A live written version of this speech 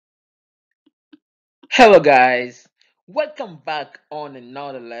Hello guys, welcome back on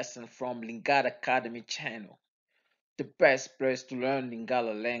another lesson from Lingala Academy channel, the best place to learn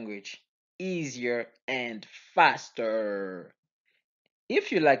Lingala language easier and faster.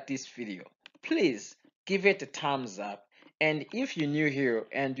 If you like this video, please give it a thumbs up, and if you're new here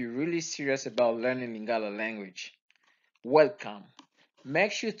and you're really serious about learning Lingala language, welcome.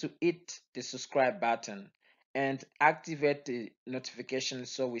 Make sure to hit the subscribe button and activate the notification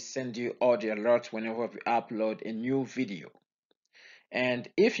so we send you all the alerts whenever we upload a new video. And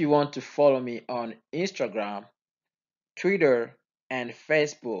if you want to follow me on Instagram, Twitter, and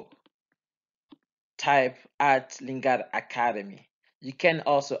Facebook, type at Lingard Academy. You can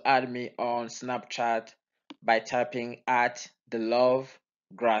also add me on Snapchat by typing at the love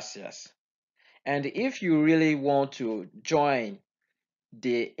gracias. And if you really want to join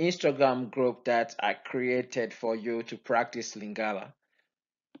the Instagram group that I created for you to practice Lingala,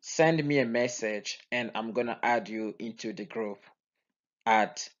 send me a message and I'm gonna add you into the group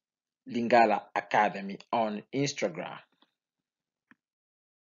at Lingala Academy on Instagram.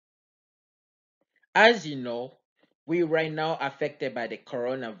 As you know, we right now affected by the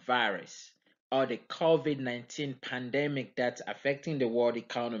coronavirus or the COVID-19 pandemic that's affecting the world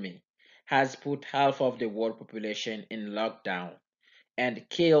economy has put half of the world population in lockdown and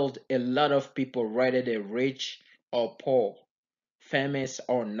killed a lot of people, whether they're rich or poor, famous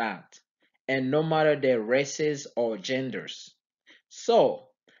or not, and no matter their races or genders. So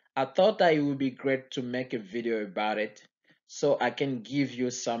I thought that it would be great to make a video about it so I can give you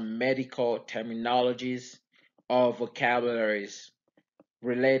some medical terminologies or vocabularies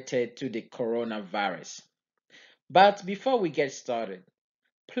related to the coronavirus. But before we get started,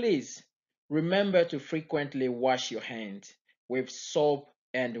 please remember to frequently wash your hands with soap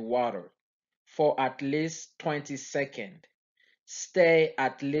and water for at least 20 seconds. Stay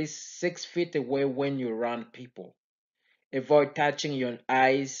at least 6 feet away when you're around people. Avoid touching your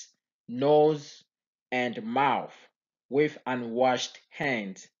eyes, nose, and mouth with unwashed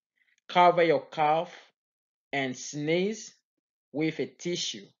hands. Cover your cough and sneeze with a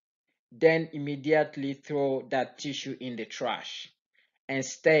tissue. Then immediately throw that tissue in the trash and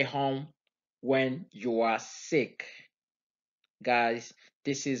stay home when you are sick. Guys,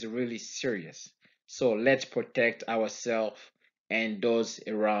 this is really serious. So let's protect ourselves and those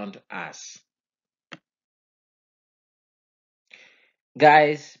around us.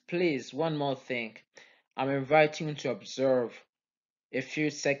 Guys, please, one more thing. I'm inviting you to observe a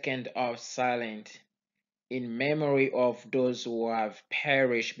few seconds of silence in memory of those who have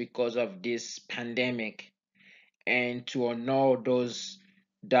perished because of this pandemic and to honor those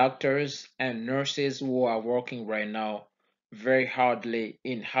doctors and nurses who are working right now very hardly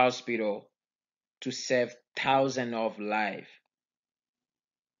in hospital to save thousands of lives.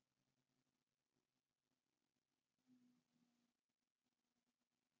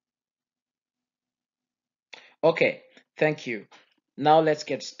 Okay, thank you. Now let's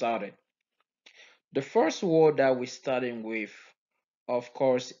get started. The first word that we're starting with, of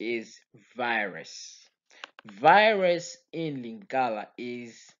course, is virus. Virus in Lingala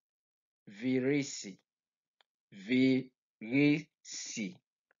is virisi. Virisi.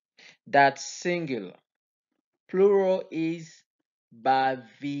 That's singular. Plural is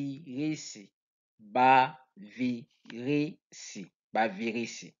bavirisi. Bavirisi.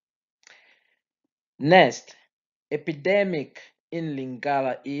 Bavirisi. Next, epidemic in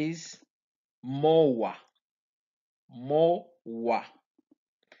Lingala is mowa. Mowa.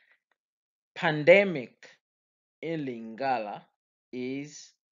 Pandemic in Lingala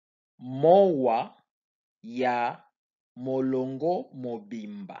is mowa ya molongo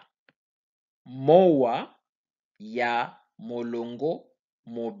mobimba. Mowa ya molongo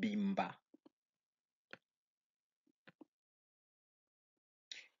mobimba.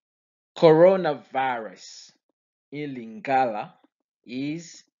 Coronavirus in Lingala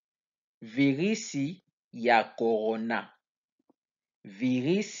is virisi ya corona.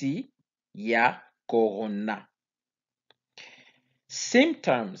 Virisi ya corona.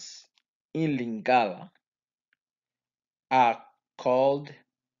 Symptoms in Lingala are called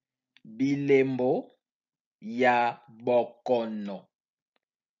bilembo ya bokono.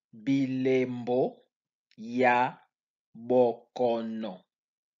 Bilembo ya bokono.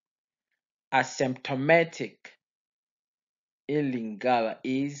 Asymptomatic in Lingala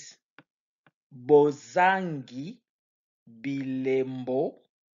is bozangi bilembo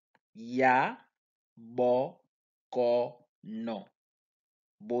ya bokono.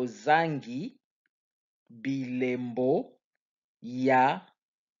 Bozangi bilembo ya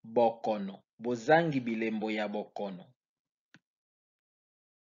bokono. Bozangi bilembo ya bokono.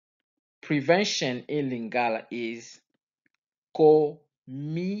 Prevention in Lingala is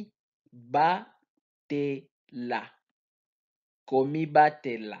komibatela.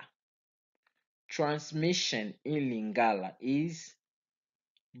 Komibatela. Transmission in Lingala is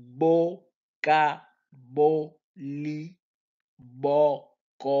bokaboli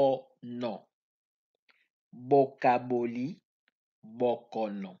bokono. Vocaboli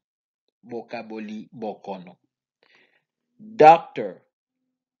bokono. Vocaboli bokono. Doctor.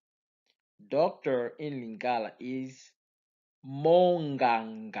 Doctor in Lingala is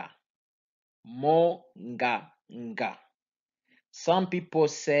monganga. Monganga. Some people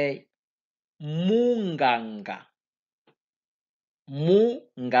say munganga.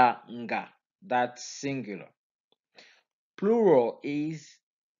 Munganga. That's singular. Plural is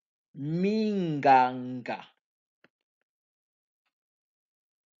minganga.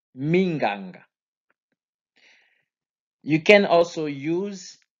 Minganga. You can also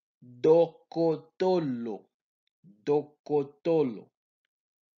use dokotolo. Dokotolo.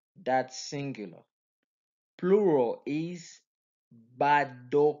 That's singular. Plural is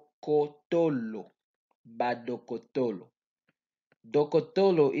badokotolo. Badokotolo.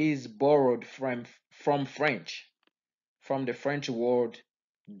 Dokotolo is borrowed from French, from the French word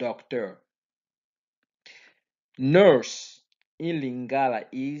doctor. Nurse in Lingala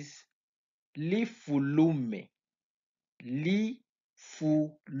is lifulume. Lifulume.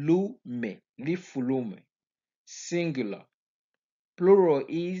 Lifulume. Singular. Plural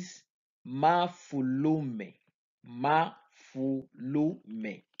is mafulume.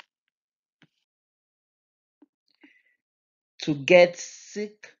 Mafulume. To get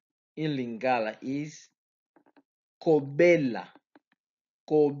sick in Lingala is kobela.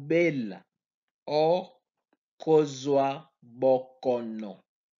 Kobela. Or kozwa bokono.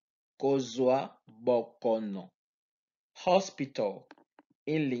 Kozwa bokono. Hospital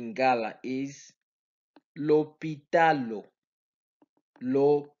in Lingala is l'opitalo.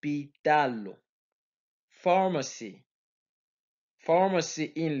 L'opitalo. Pharmacy. Pharmacy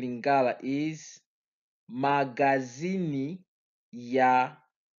in Lingala is magazini ya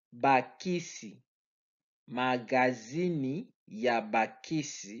bakisi. Magazini ya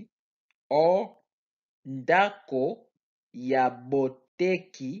bakisi or ndako ya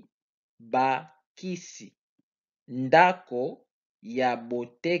boteki bakisi. Ndako ya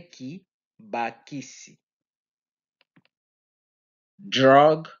boteki bakisi.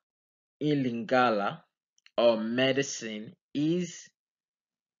 Drug in Lingala or medicine is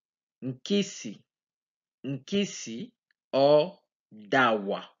nkisi. Nkisi or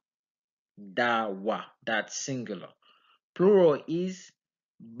dawa. Dawa. That's singular. Plural is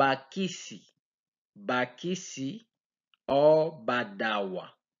bakisi. Bakisi or badawa.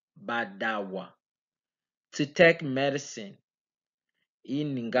 Badawa. To take medicine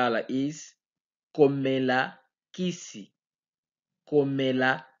in Lingala is komela kisi.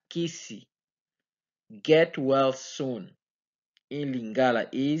 Komela kisi. Get well soon in Lingala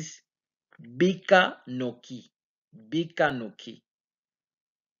is bika noki. Bika noki.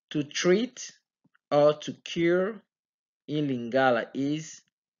 To treat or to cure in Lingala is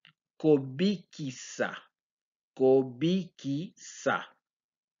kobikisa. Kobikisa.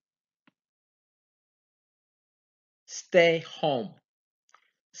 Stay home.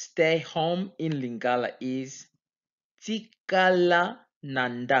 Stay home in Lingala is tikala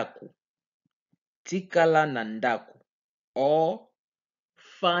nandaku. Tikala nandaku or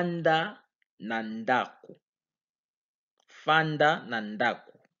fanda nandaku. Fanda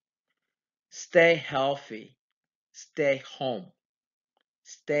nandaku. Stay healthy. Stay home.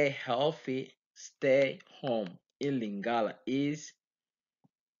 Stay healthy. Stay home in Lingala is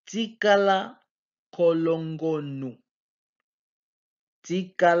tikala kolongonu.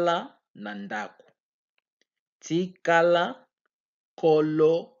 Tikala nandaku. Tikala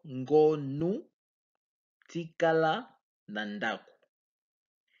kolongonu. Tikala nandaku.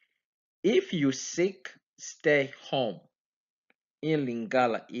 If you sick, stay home in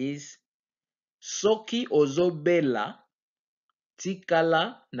Lingala is soki ozobela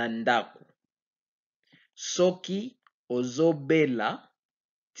tikala nandaku. Soki ozobela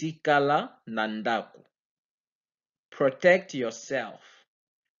tikala nandaku. Protect yourself.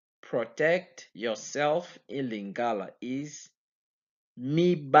 Protect yourself in Lingala is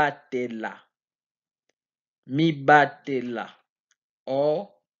mibatela. Mibatela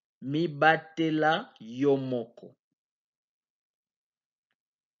or mibatela yomoko.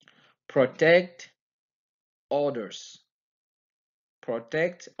 Protect others.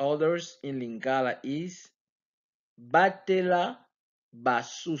 Protect others in Lingala is batela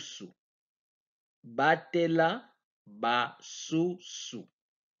basusu. Batela basusu.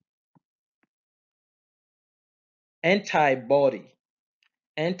 Antibody.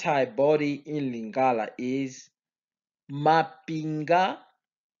 Antibody in Lingala is mapinga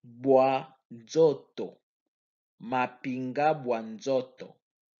bwa nzoto. Mapinga bwa nzoto.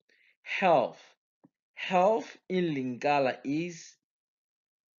 Health. Health in Lingala is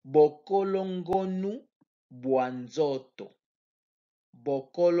bokolongonu bwa nzoto.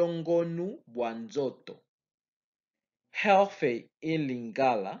 Bokolongonu bwa nzoto. Healthy in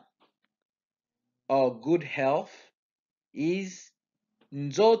Lingala or good health is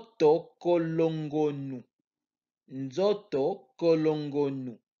nzoto kolongonu. Nzoto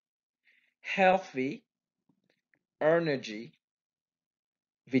kolongonu. Healthy, energy,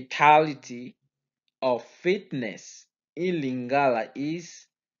 vitality, or fitness in Lingala is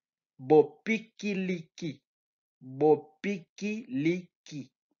bopikiliki. Bopikiliki.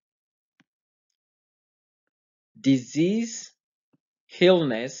 Disease,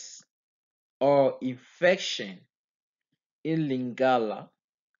 illness, or infection in Lingala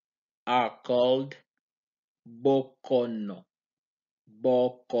are called bokono.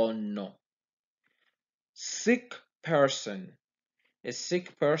 Bokono. Sick person. A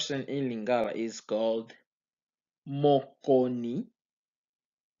sick person in Lingala is called mokoni.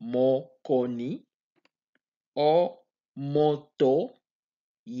 Mokoni or moto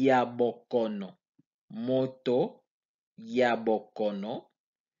yabokono. Moto yabokono.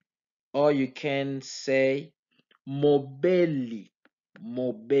 Or you can say mobeli.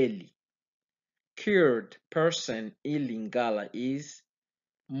 Mobeli. Cured person in Lingala is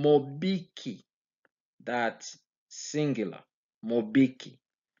mobiki. That's singular. Mobiki.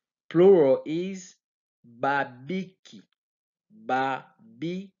 Plural is babiki.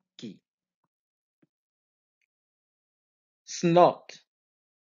 Babiki. Snot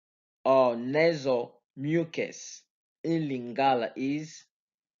or nasal mucus in Lingala is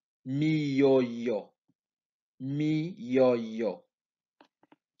miyoyo. Miyoyo.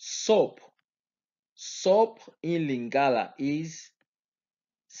 Soap. Soap in Lingala is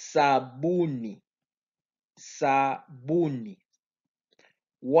sabuni. Sabuni.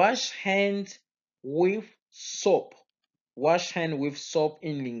 Wash hands with soap. Wash hand with soap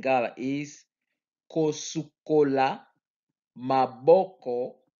in Lingala is kosukola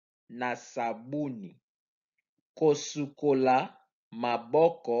maboko na sabuni. Kosukola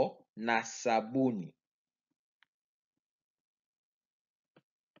maboko na sabuni.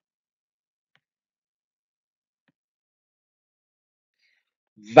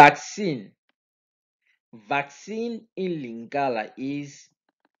 Vaccine. Vaccine in Lingala is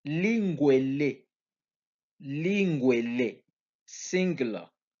linguele. Linguele. Singular.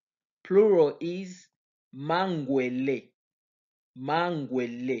 Plural is manguele.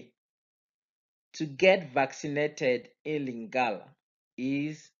 Manguele. To get vaccinated in Lingala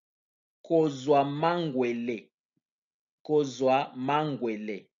is kozwa manguele. Kozwa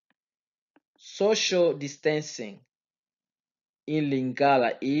manguele. Social distancing in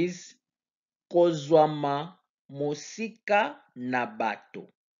Lingala is kozwama mosika na bato.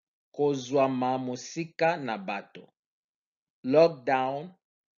 Kozwama mosika na bato. Lockdown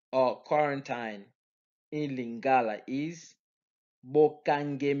or quarantine in Lingala is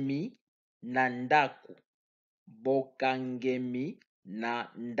bokangemi na ndaku. Bokangemi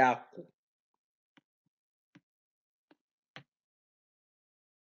na ndaku.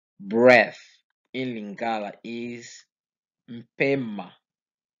 Breath in Lingala is mpema.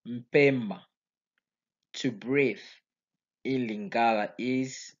 Mpema. To breathe in Lingala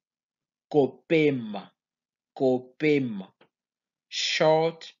is kopema. Kopema.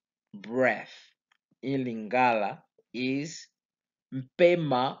 Short breath in Lingala is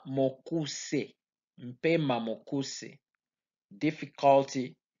mpema mokuse. Mpema mokuse.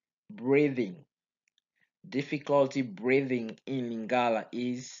 Difficulty breathing. Difficulty breathing in Lingala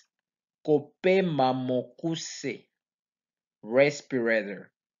is kopema mokuse.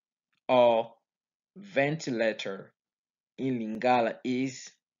 Respirator or ventilator in Lingala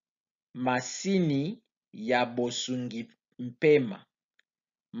is masini ya bosungi mpema.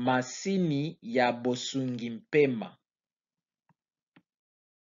 Masini ya bosungi mpema.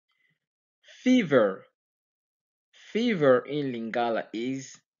 Fever. Fever in Lingala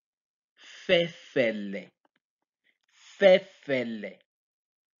is fefele. Fefele.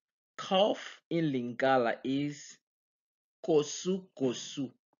 Cough in Lingala is kosu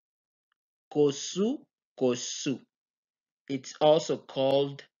kosu. Kosu kosu. It's also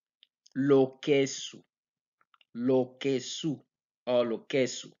called lokesu. Lokesu or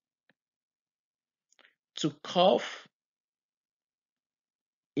lokesu. To cough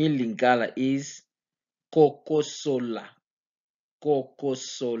in Lingala is kokosola.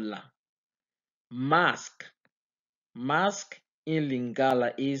 Kokosola. Mask. Mask in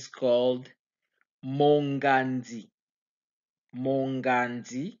Lingala is called monganzi,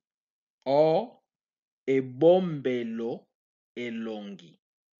 monganzi, or ebombelo elongi,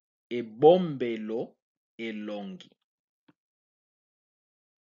 ebombelo elongi.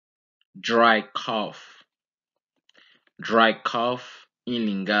 Dry cough. Dry cough in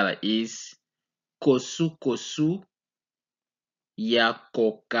Lingala is kosu kosu ya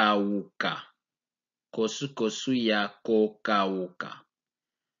kokauka. Kosu kosu ya kokauka.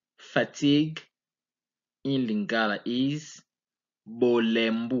 Fatigue in Lingala is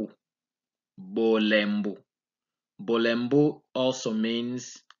bolembu. Bolembu. Bolembu also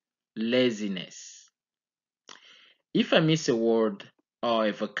means laziness. If I miss a word or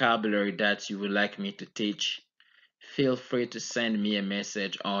a vocabulary that you would like me to teach, feel free to send me a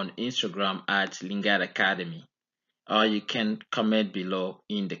message on Instagram at Lingala Academy, or you can comment below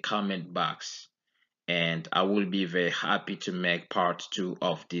in the comment box, and I will be very happy to make part 2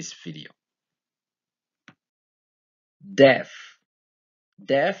 of this video. Deaf.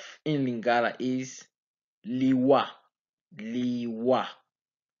 Deaf in Lingala is liwa, liwa.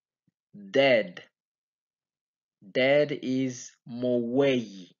 Dead. Dead is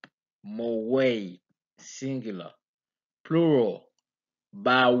mowei, mowei, singular. Plural,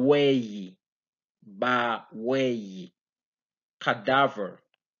 bawei, bawei. Cadaver,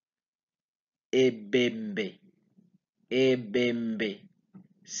 ebembe, ebembe,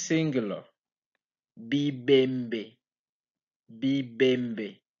 singular. Bibembe,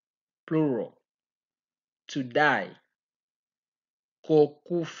 bibembe, plural. To die,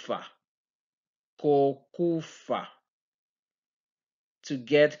 kokufa, kokufa. To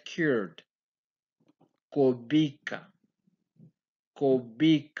get cured, kobika,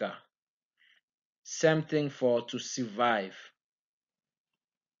 kobika. Same thing for to survive.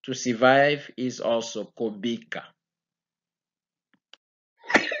 To survive is also kobika.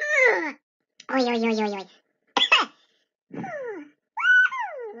 Oi, oi, oi, oi, oi.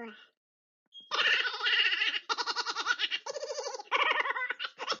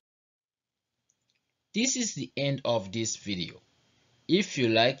 This is the end of this video. If you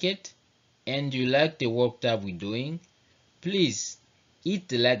like it and you like the work that we're doing, please hit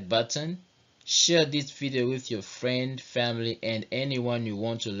the like button, share this video with your friend, family, and anyone you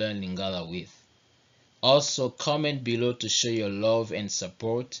want to learn Lingala with. Also, comment below to show your love and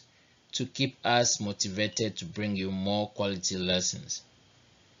support to keep us motivated to bring you more quality lessons.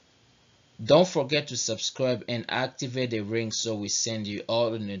 Don't forget to subscribe and activate the ring so we send you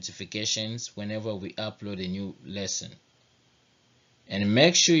all the notifications whenever we upload a new lesson. And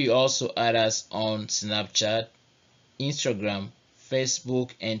make sure you also add us on Snapchat, Instagram,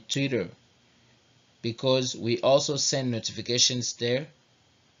 Facebook, and Twitter, because we also send notifications there,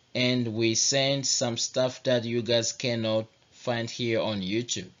 and we send some stuff that you guys cannot find here on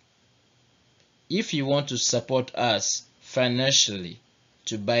YouTube. If you want to support us financially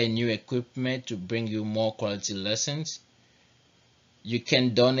to buy new equipment to bring you more quality lessons, you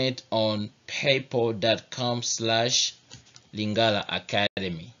can donate on paypal.com/Lingala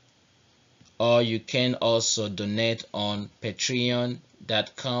Academy, or you can also donate on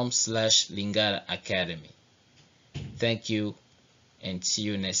patreon.com/Lingala Academy. Thank you and see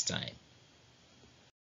you next time.